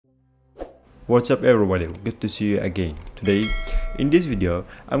What's up everybody, good to see you again. Today in this video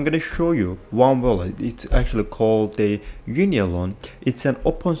I'm gonna show you one wallet. It's actually called the Unielon. It's an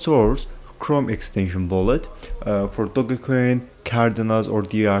open source Chrome extension wallet for Dogecoin, Cardinals or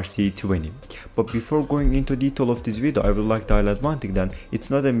DRC20. But before going into detail of this video, I would like to highlight one thing, that it's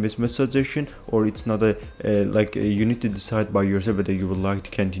not a investment suggestion, or it's not you need to decide by yourself whether you would like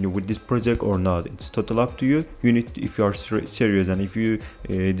to continue with this project or not. It's total up to you. You need to, if you are serious and if you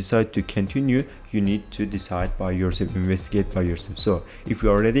decide to continue, you need to decide by yourself, investigate by yourself. So if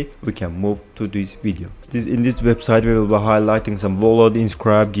you are ready, we can move to this video. In this website we will be highlighting some wallet,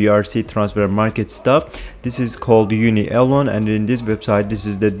 Inscribe, DRC, transfer market stuff. This is called Unielon, and in this website this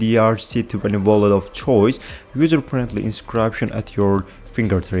is the DRC20 wallet of choice. User-friendly inscription at your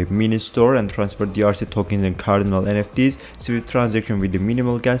fingertip, mini store and transfer DRC tokens and Cardinal NFTs, swift transaction with the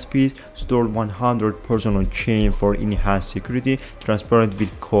minimal gas fees, stored 100% on chain for enhanced security, transparent with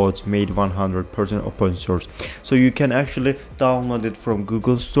codes, made 100% open source. So you can actually download it from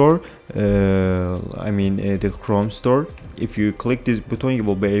Google Store, the Chrome Store. If you click this button, you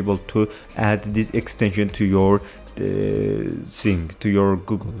will be able to add this extension to your to your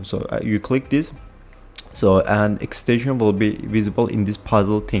Google. So you click this, so an extension will be visible in this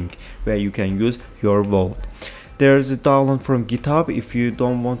puzzle thing where you can use your wallet. There's a download from GitHub. If you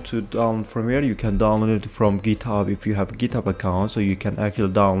don't want to download from here, you can download it from GitHub if you have a GitHub account. So you can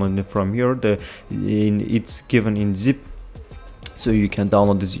actually download it from here. It's given in zip, so you can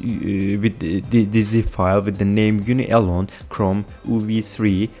download this with the zip file with the name Unielon Chrome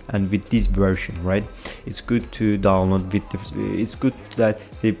UV3 and with this version, right? It's good to download with it's good that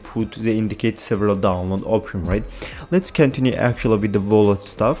they indicate several download options, right? Let's continue actually with the wallet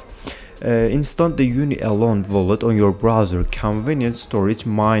stuff. Install the Unielon wallet on your browser. Convenient storage,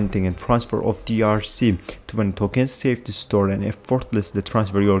 mining and transfer of DRC20 tokens, safe to store and effortlessly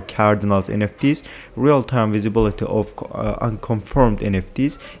transfer your Cardinals NFTs, real-time visibility of unconfirmed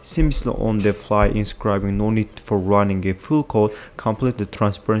NFTs, seamlessly on the fly inscribing, no need for running a full code, complete the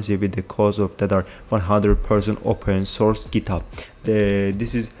transparency with the codes of that are 100% open source GitHub.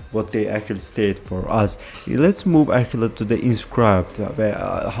 This is what they actually state for us. Let's move actually to the Inscribe,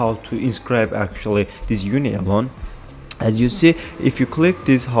 how to inscribe actually this Unielon. As you see, if you click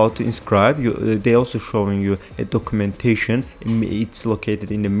this how to inscribe, they also showing you a documentation. It's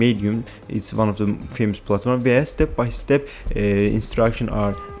located in the Medium. It's one of the famous platforms where step-by-step instructions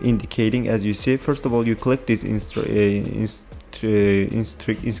are indicating. As you see, first of all, you click this inscript.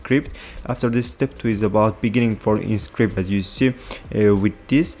 After this, step 2 is about beginning for inscript. As you see, with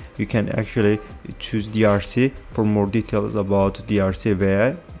this you can actually choose DRC. For more details about DRC,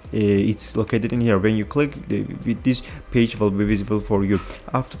 where it's located in here. When you click, this page will be visible for you.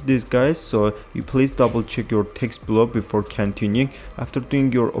 After this, guys, so you please double check your text below before continuing. After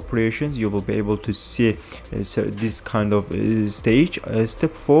doing your operations, you will be able to see this kind of stage.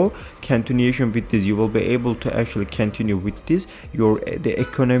 Step 4, continuation with this. You will be able to actually continue with this. The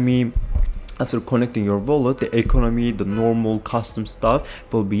economy. After connecting your wallet, the economy, the normal custom stuff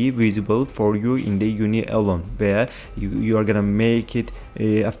will be visible for you in the Unielon, where you are gonna make it.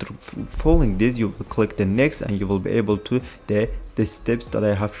 After following this, you will click the next and you will be able to the steps that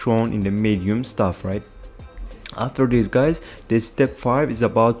I have shown in the Medium stuff, right? After this, guys, the step 5 is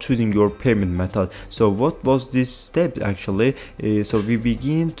about choosing your payment method. So what was this step actually? So we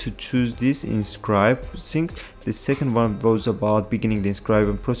begin to choose this inscribe things. The second one was about beginning the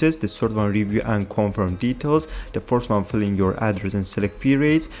inscribing process. The third one, review and confirm details. The fourth one, filling your address and select fee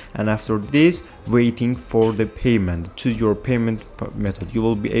rates. And after this, waiting for the payment. Choose your payment method. You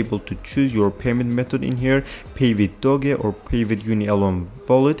will be able to choose your payment method in here. Pay with Doge or pay with Unielon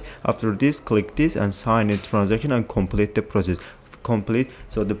wallet. After this, click this and sign a transaction and complete the process.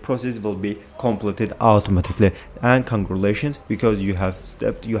 So the process will be completed automatically, and congratulations, because you have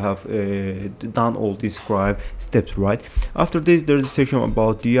done all these scribe steps, right? After this, there's a section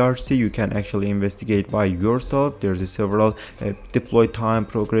about DRC. You can actually investigate by yourself. There's several deploy time,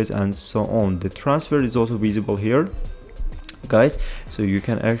 progress and so on. The transfer is also visible here, guys, so you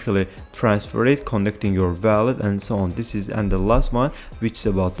can actually transfer it, connecting your wallet and so on. This is, and the last one, which is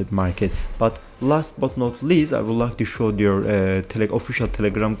about the market. But last but not least, I would like to show their official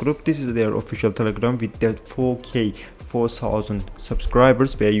Telegram group. This is their official Telegram with that 4,000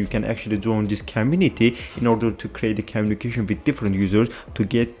 subscribers, where you can actually join this community in order to create a communication with different users to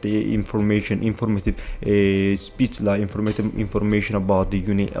get the informative speech, like information about the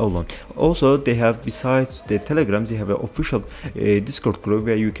Unielon. Also, they have, besides the Telegrams, they have an official Discord group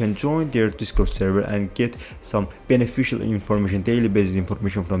where you can join their Discord server and get some beneficial information, daily basis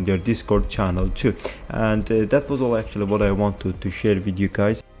information from their Discord channel too. And that was all actually what I wanted to share with you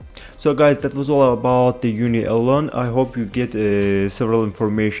guys. So guys, that was all about the Unielon. I hope you get several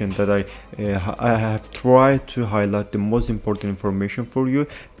information that I have tried to highlight the most important information for you,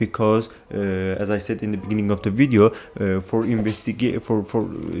 because as I said in the beginning of the video, for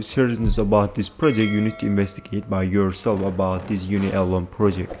certainty about this project, you need to investigate by yourself about this Unielon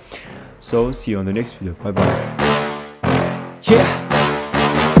project. So see you on the next video. Bye bye. Yeah.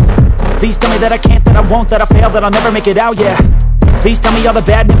 Please tell me that I can't, that I won't, that I fail, that I'll never make it out, yeah. Please tell me all the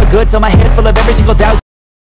bad, never good, fill my head full of every single doubt, yeah.